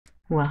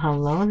Well,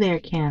 hello there,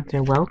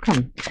 Cancer.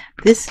 Welcome.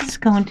 This is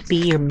going to be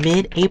your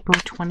mid-April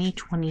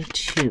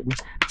 2022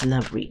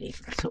 love reading.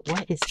 So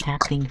what is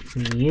happening for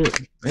you?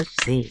 Let's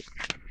see.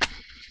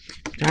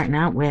 Starting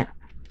out with,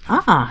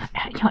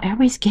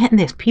 everybody's getting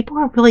this. People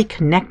are really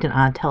connected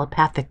on a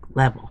telepathic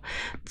level.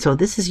 So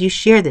this is, you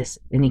share this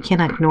and you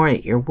cannot ignore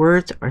it. Your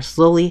words are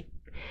slowly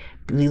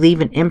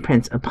leaving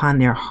imprints upon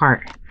their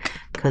heart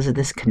because of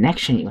this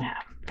connection you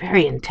have.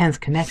 Very intense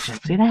connection.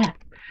 See that?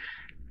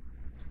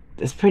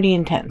 It's pretty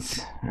intense.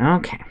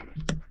 Okay.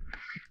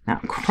 Now,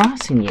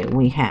 crossing you,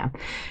 we have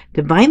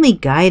divinely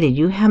guided.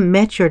 You have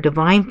met your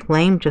divine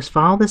flame. Just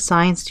follow the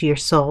signs to your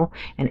soul,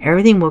 and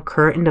everything will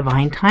occur in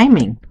divine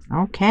timing.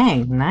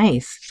 Okay,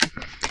 nice.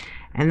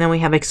 And then we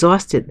have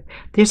exhausted.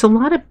 There's a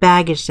lot of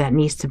baggage that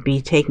needs to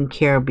be taken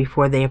care of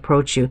before they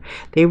approach you.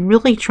 They're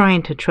really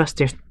trying to trust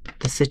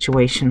the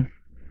situation.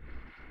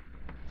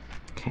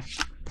 Okay.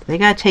 They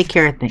got to take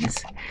care of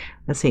things.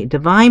 Let's see.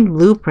 Divine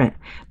blueprint.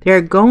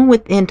 They're going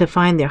within to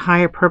find their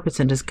higher purpose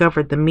and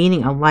discover the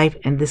meaning of life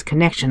and this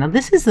connection. Now,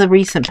 this is the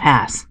recent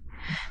past.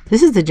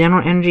 This is the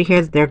general energy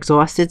here. They're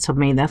exhausted, so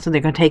maybe that's what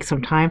they're going to take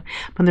some time.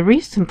 But the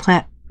recent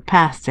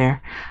past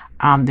there,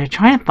 they're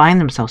trying to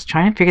find themselves,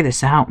 trying to figure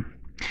this out.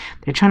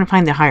 They're trying to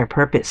find their higher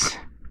purpose.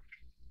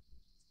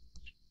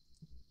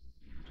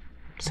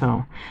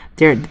 So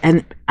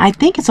and I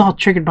think it's all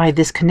triggered by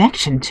this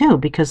connection too,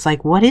 because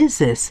like, what is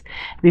this?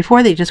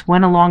 Before they just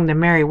went along their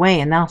merry way,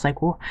 and now it's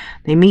like, well,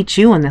 they meet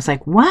you and it's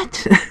like,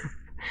 what?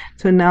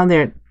 So now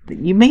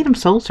you made them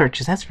soul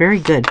searches. That's very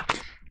good.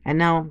 And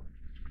now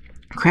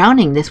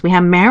crowning this, we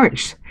have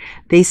marriage.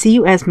 They see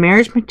you as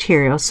marriage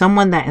material,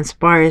 someone that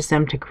inspires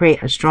them to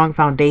create a strong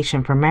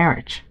foundation for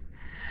marriage.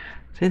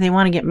 So they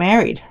want to get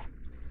married.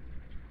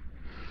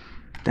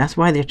 That's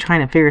why they're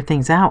trying to figure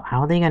things out.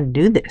 How are they going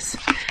to do this?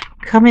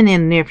 Coming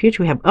in the near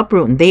future, we have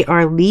uprooting. They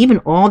are leaving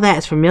all that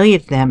is familiar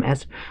to them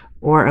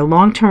or a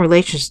long-term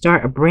relationship,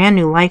 start a brand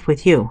new life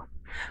with you.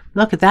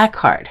 Look at that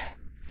card.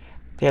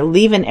 They're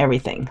leaving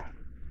everything.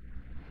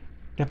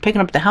 They're picking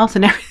up the house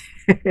and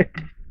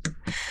everything.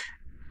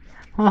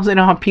 Well, they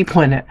don't have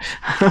people in it.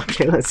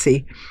 Okay, let's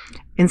see.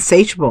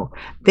 Insatiable.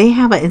 They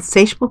have an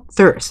insatiable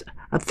thirst.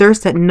 A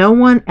thirst that no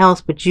one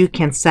else but you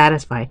can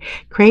satisfy.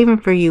 Craving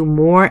for you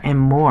more and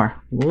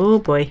more. Oh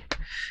boy.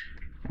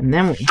 And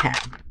then we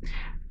have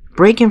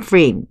breaking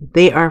free.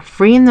 They are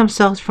freeing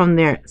themselves from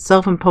their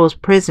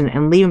self-imposed prison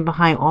and leaving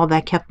behind all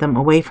that kept them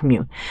away from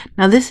you.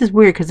 Now this is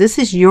weird because this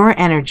is your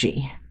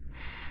energy.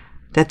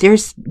 That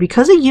there's,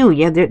 because of you,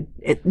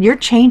 you're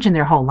changing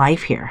their whole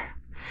life here.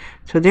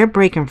 So they're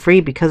breaking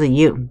free because of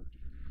you.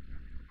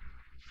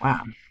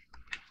 Wow.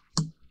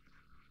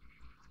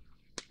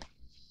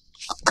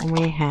 And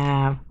we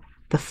have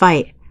the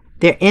fight.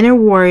 Their inner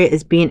warrior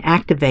is being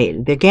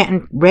activated. They're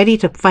getting ready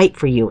to fight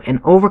for you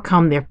and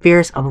overcome their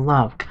fears of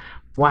love.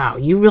 Wow,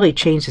 you really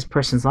changed this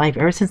person's life.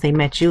 Ever since they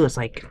met you, it's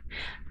like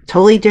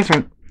totally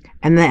different.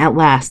 And then at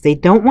last, they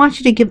don't want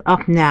you to give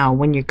up now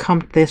when you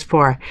come this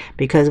far,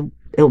 because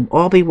it'll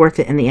all be worth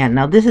it in the end.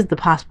 Now, this is the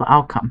possible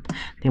outcome.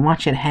 They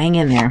want you to hang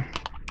in there.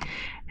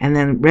 And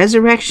then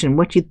resurrection,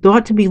 what you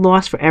thought to be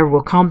lost forever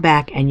will come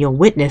back, and you'll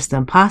witness the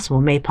impossible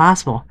made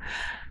possible.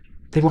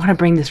 They want to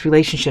bring this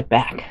relationship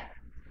back.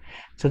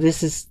 So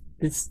it's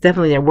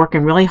definitely, they're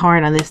working really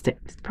hard on this. This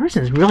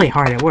person is really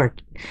hard at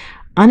work.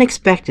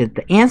 Unexpected.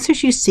 The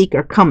answers you seek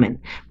are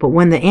coming, but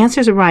when the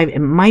answers arrive, it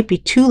might be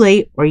too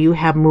late or you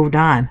have moved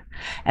on.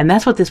 And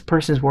that's what this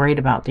person is worried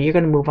about, that you're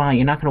going to move on.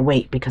 You're not going to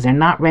wait because they're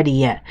not ready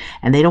yet,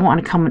 and they don't want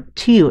to come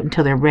to you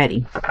until they're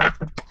ready.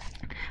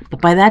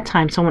 But by that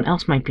time, someone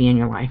else might be in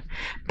your life.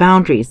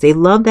 Boundaries. They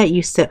love that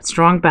you set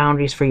strong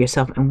boundaries for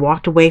yourself and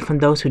walked away from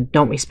those who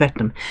don't respect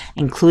them,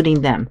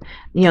 including them.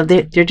 You know,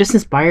 they're just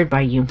inspired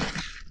by you.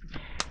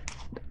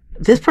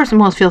 This person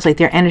almost feels like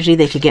their energy,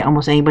 they could get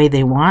almost anybody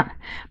they want,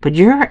 but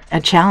you're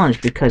a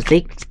challenge because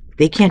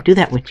they can't do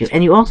that with you.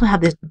 And you also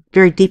have this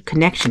very deep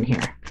connection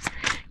here.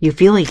 You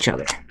feel each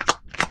other.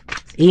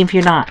 Even if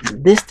you're not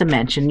this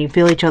dimension, you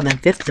feel each other in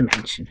fifth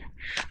dimension.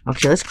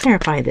 Okay, let's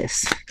clarify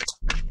this.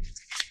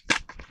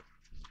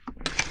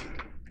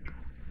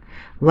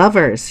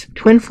 Lovers,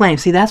 twin flame.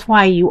 See, that's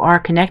why you are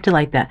connected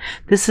like that.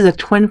 This is a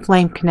twin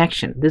flame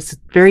connection. This is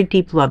very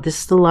deep love. This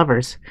is the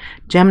lovers.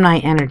 Gemini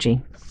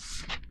energy.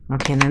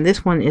 Okay, and then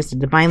this one is the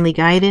divinely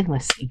guided.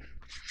 Let's see.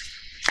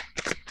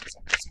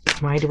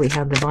 Why do we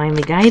have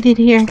divinely guided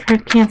here for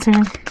Cancer?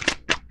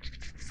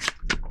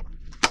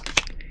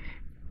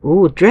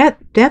 Ooh,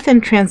 death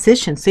and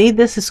transition. See,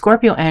 this is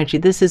Scorpio energy.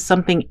 This is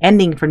something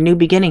ending for new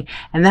beginning.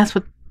 And that's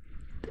what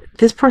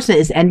this person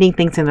is, ending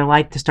things in their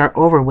life to start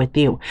over with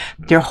you.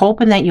 They're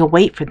hoping that you'll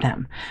wait for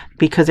them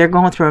because they're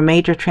going through a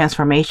major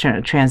transformation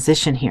or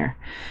transition here.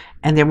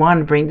 And they want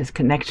to bring this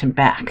connection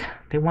back.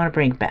 They want to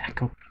bring it back.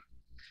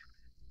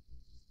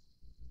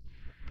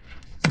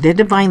 They're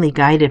divinely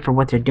guided for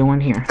what they're doing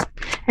here.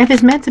 If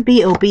it's meant to be,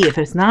 it'll be. If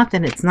it's not,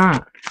 then it's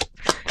not.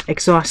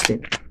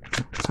 Exhausted.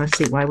 Let's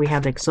see why we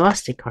have the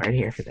exhausted card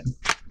here for them.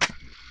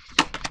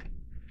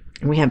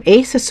 And we have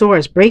Ace of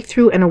Swords,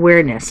 breakthrough and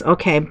awareness.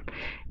 Okay,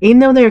 even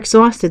though they're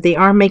exhausted, they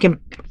are making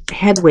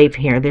headway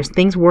here. There's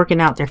things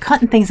working out. They're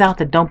cutting things out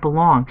that don't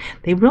belong.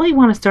 They really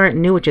want to start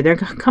new with you. They're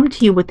going to come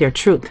to you with their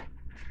truth.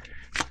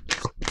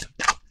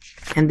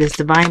 And this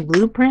divine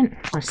blueprint,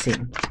 let's see.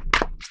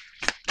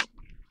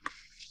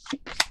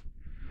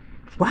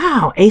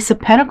 Wow, Ace of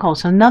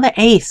Pentacles, another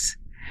ace.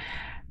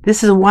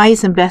 This is a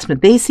wise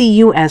investment. They see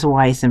you as a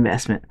wise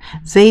investment.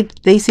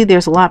 They see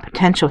there's a lot of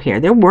potential here.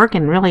 They're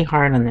working really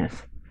hard on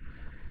this.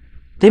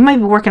 They might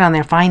be working on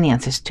their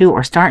finances too,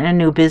 or starting a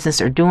new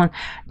business, or doing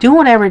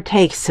whatever it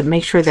takes to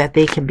make sure that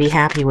they can be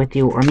happy with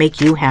you or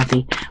make you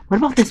happy. What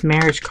about this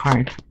marriage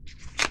card?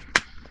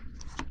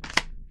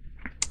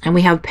 And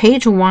we have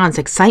Page of Wands,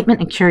 excitement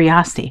and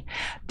curiosity.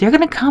 They're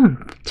going to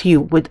come to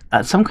you with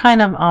some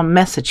kind of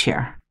message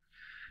here.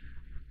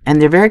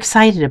 And they're very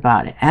excited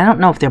about it. I don't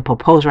know if they'll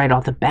propose right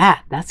off the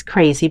bat. That's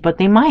crazy, but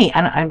they might.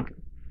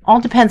 All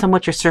depends on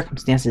what your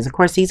circumstances. Of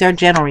course, these are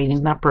general readings,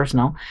 not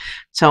personal.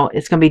 So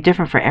it's going to be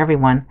different for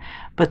everyone.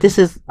 But this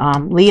is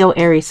Leo,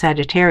 Aries,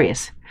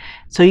 Sagittarius.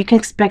 So you can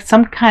expect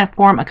some kind of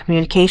form of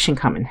communication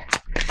coming.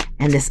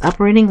 And this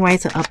uprooting, why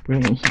is it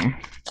uprooting here?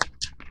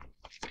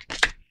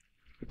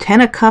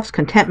 Ten of Cups,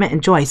 contentment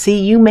and joy. See,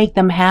 you make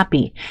them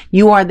happy.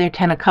 You are their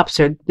Ten of Cups.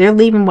 They're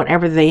leaving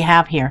whatever they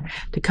have here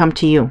to come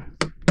to you.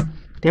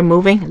 They're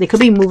moving. They could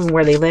be moving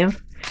where they live.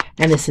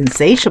 And it's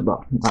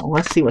insatiable. Well,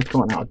 let's see what's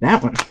going on with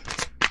that one.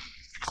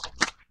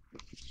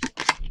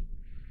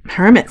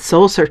 Hermit,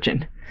 soul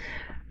searching.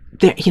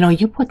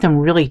 You put them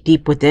really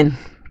deep within.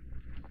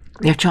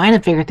 They're trying to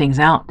figure things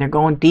out. They're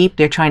going deep.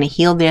 They're trying to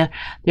heal their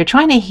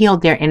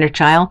inner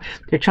child.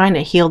 They're trying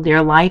to heal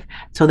their life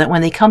so that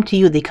when they come to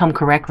you, they come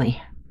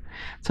correctly.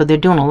 So they're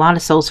doing a lot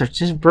of soul search.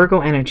 Just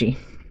Virgo energy.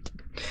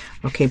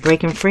 Okay,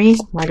 breaking free.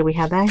 Why do we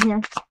have that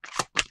here?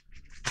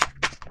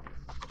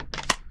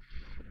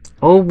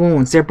 Old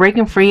wounds. They're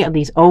breaking free of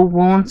these old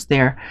wounds.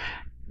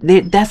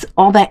 That's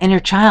all that inner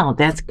child.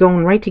 That's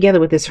going right together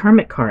with this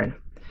Hermit card.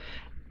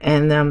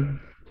 And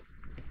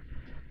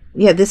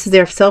yeah, this is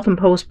their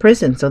self-imposed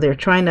prison. So they're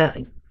trying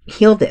to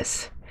heal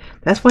this.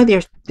 That's why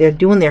they're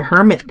doing their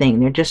hermit thing.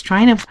 They're just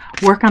trying to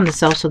work on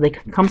themselves so they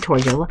can come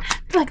towards you.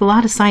 I feel like a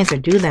lot of signs are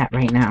doing that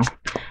right now.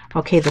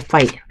 Okay, the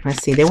fight.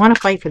 Let's see. They want to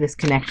fight for this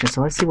connection.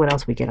 So let's see what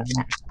else we get on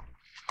that.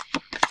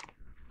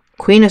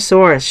 Queen of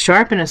Swords,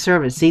 sharp and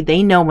assertive. See,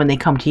 they know when they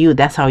come to you,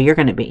 that's how you're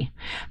going to be.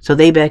 So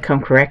they better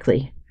come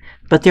correctly.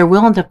 But they're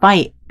willing to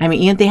fight. I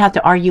mean, even if they have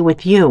to argue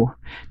with you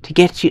to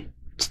get you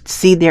to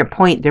see their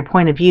point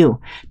of view,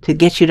 to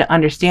get you to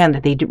understand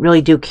that they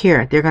really do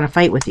care. They're going to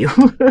fight with you.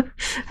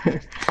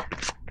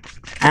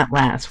 At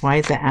last. Why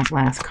is that at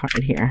last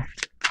card here?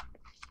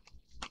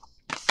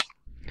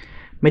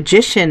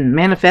 Magician,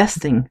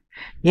 manifesting.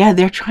 Yeah,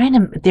 they're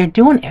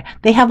doing it.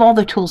 They have all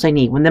the tools they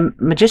need. When the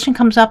Magician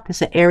comes up,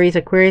 this is Aries,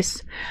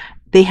 Aquarius,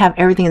 they have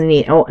everything they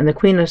need. Oh, and the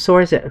Queen of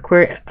Swords,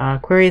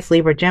 Aquarius,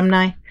 Libra,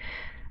 Gemini.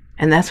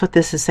 And that's what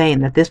this is saying,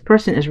 that this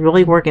person is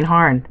really working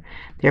hard.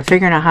 They're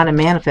figuring out how to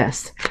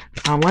manifest.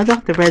 What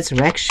about the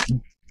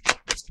resurrection?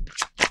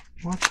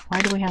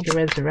 Why do we have the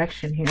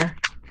resurrection here?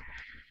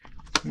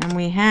 And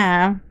we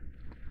have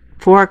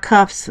Four of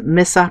Cups,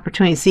 missed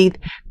opportunity. See,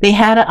 they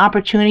had an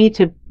opportunity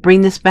to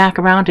bring this back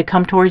around to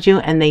come towards you,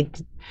 and they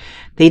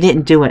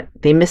didn't do it.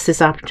 They missed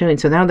this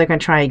opportunity, so now they're going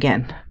to try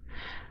again.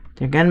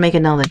 They're going to make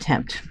another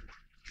attempt,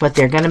 but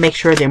they're going to make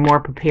sure they're more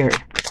prepared.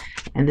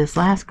 And this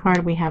last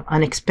card we have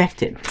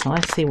unexpected. So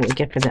let's see what we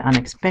get for the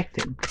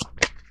unexpected.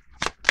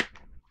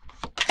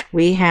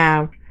 We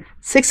have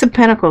Six of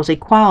Pentacles,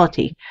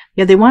 equality.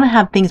 Yeah, they want to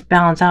have things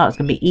balance out. It's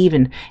going to be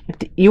even. If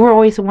you were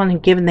always the one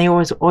given, they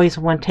were always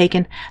the one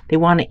taken. They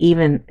want to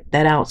even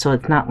that out so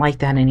it's not like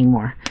that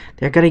anymore.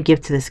 They're going to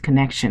give to this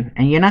connection.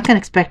 And you're not going to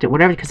expect it,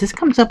 whatever, because this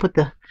comes up with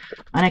the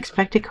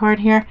unexpected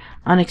card here.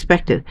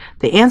 Unexpected.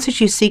 The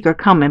answers you seek are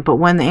coming, but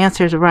when the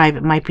answers arrive,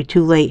 it might be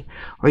too late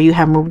or you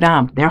have moved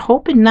on. They're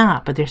hoping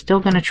not, but they're still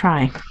going to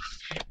try.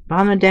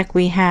 On the deck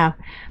we have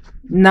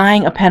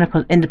Nine of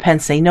Pentacles,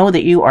 independence. They know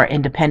that you are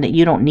independent.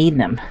 You don't need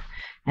them.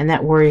 And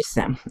that worries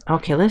them.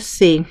 Okay, let's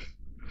see.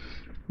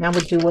 Now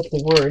we'll do with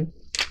the word.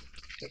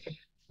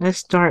 Let's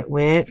start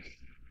with,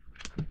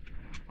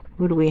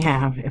 who do we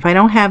have? If I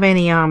don't have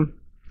any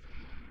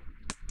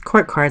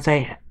court cards,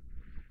 I'm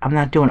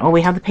not doing. Oh,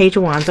 we have the Page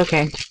of Wands.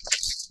 Okay.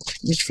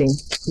 Let's see.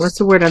 What's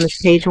the word on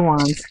this Page of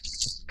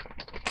Wands?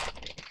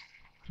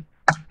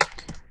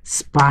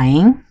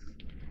 Spying.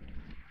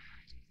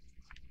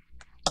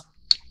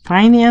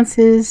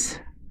 Finances.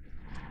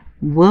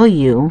 Will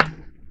you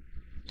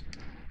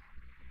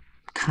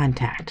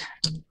contact?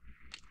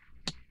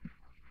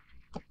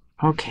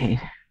 Okay.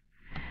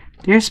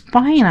 They're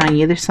spying on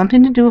you. There's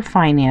something to do with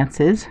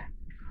finances.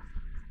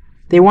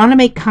 They want to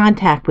make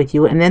contact with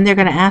you, and then they're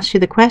going to ask you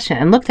the question.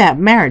 And look at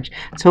marriage.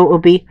 So it will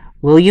be,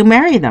 will you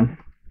marry them?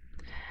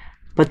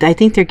 But I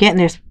think they're getting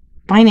their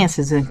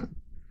finances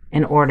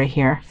in order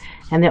here.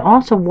 And they're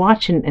also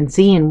watching and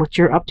seeing what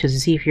you're up to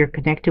see if you're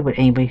connected with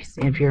anybody,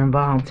 if you're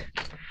involved.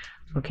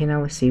 Okay,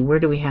 now let's see. Where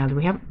do we have? Do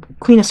we have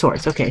Queen of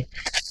Swords? Okay.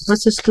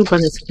 What's the scoop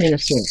on this Queen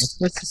of Swords?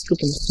 What's the scoop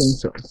on this Queen of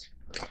Swords?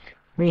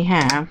 We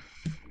have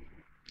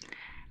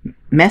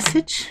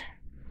message,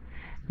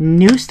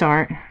 new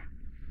start,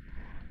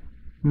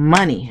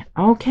 money.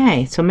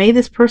 Okay, so may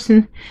this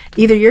person,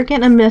 either you're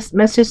getting a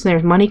message and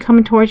there's money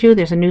coming towards you,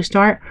 there's a new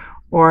start,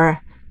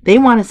 or they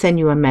want to send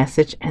you a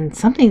message and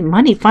something,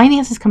 money,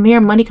 finances come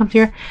here, money comes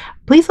here.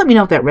 Please let me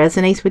know if that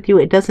resonates with you.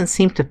 It doesn't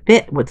seem to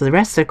fit with the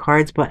rest of the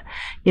cards, but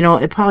you know,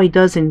 it probably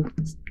does in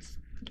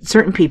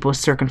certain people's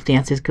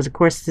circumstances, because of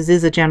course this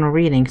is a general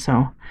reading,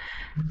 so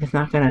it's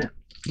not going to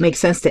make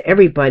sense to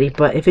everybody.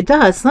 But if it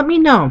does, let me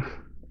know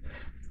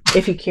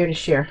if you care to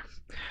share.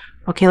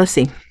 Okay, let's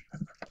see.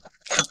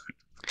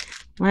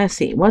 Let's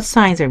see. What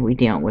signs are we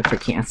dealing with for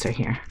Cancer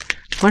here?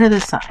 What are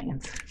the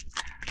signs?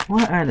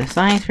 What are the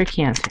signs for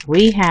Cancer?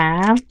 We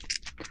have,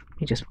 let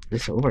me just move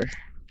this over.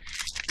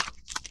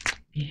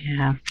 We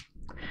have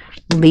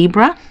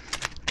Libra,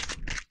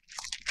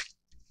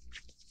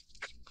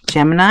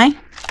 Gemini,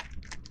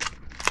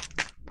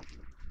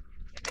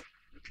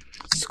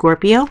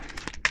 Scorpio,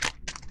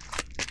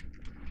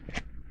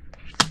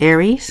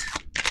 Aries,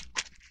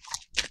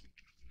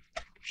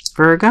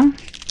 Virgo,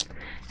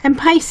 and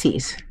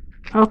Pisces.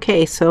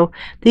 Okay, so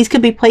these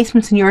could be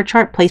placements in your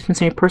chart, placements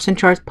in your person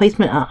charts,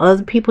 placement on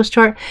other people's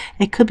chart.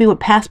 It could be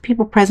with past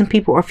people, present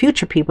people, or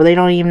future people. They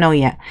don't even know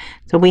yet.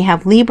 So we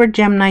have Libra,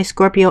 Gemini,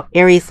 Scorpio,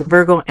 Aries,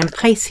 Virgo, and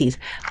Pisces.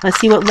 Let's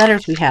see what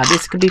letters we have.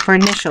 This could be for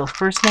initials,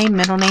 first name,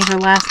 middle names, or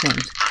last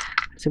names.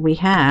 So we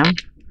have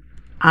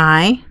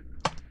I.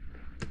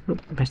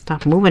 Oops, I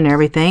stop moving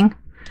everything.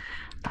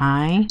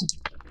 I,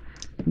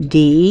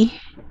 D,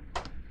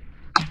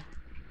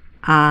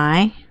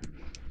 I,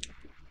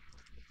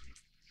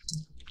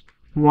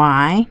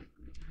 Y,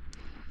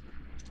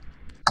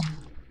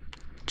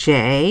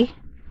 J,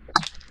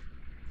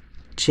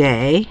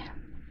 J,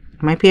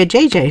 might be a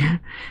JJ,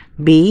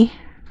 B,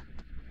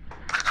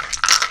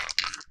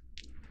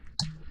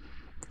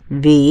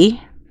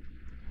 V,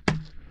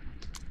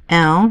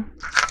 L,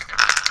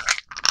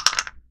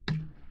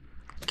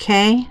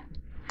 K,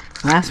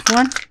 last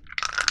one.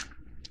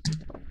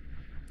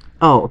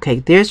 Oh, okay,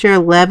 there's your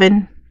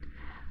 11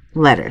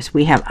 letters.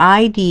 We have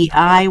I, D,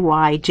 I,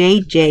 Y,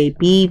 J, J,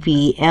 B,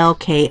 V, L,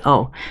 K,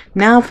 O.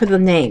 Now for the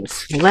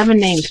names. 11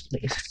 names,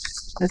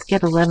 please. Let's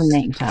get 11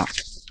 names out.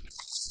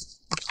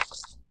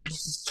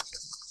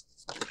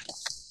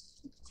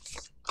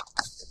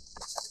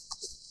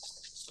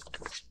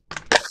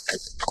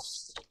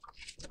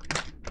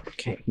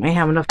 Okay, may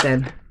have enough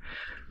then.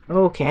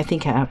 Okay, I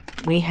think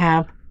we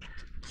have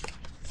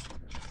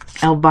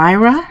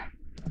Elvira,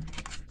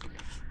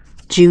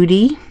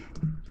 Judy,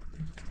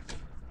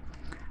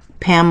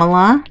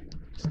 Pamela,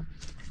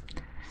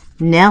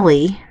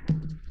 Nellie,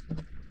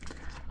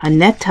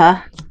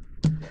 Annetta,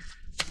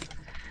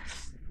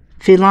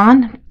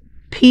 Philan,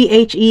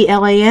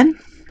 Phelan,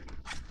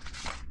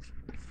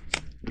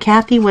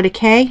 Kathy with a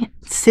K,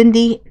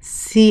 Cindy,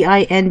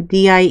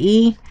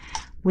 Cindie.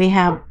 We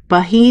have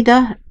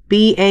Bahida,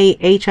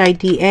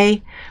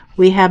 Bahida.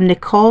 We have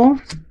Nicole,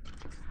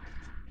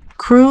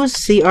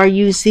 Cruz,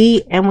 Cruz,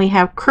 and we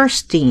have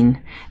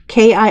Kirsten,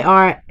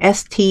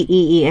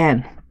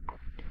 Kirsteen.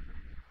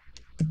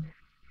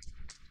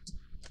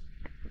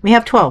 We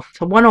have 12,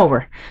 so one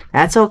over.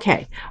 That's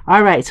okay.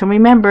 All right, so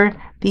remember,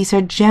 these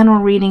are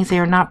general readings. They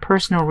are not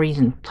personal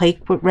readings.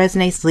 Take what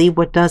resonates, leave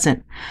what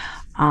doesn't.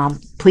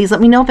 Please let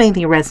me know if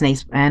anything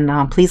resonates,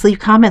 and please leave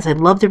comments. I'd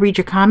love to read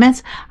your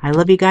comments. I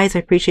love you guys. I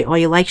appreciate all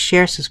your likes,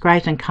 shares,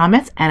 subscribes, and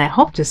comments, and I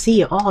hope to see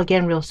you all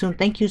again real soon.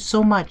 Thank you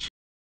so much.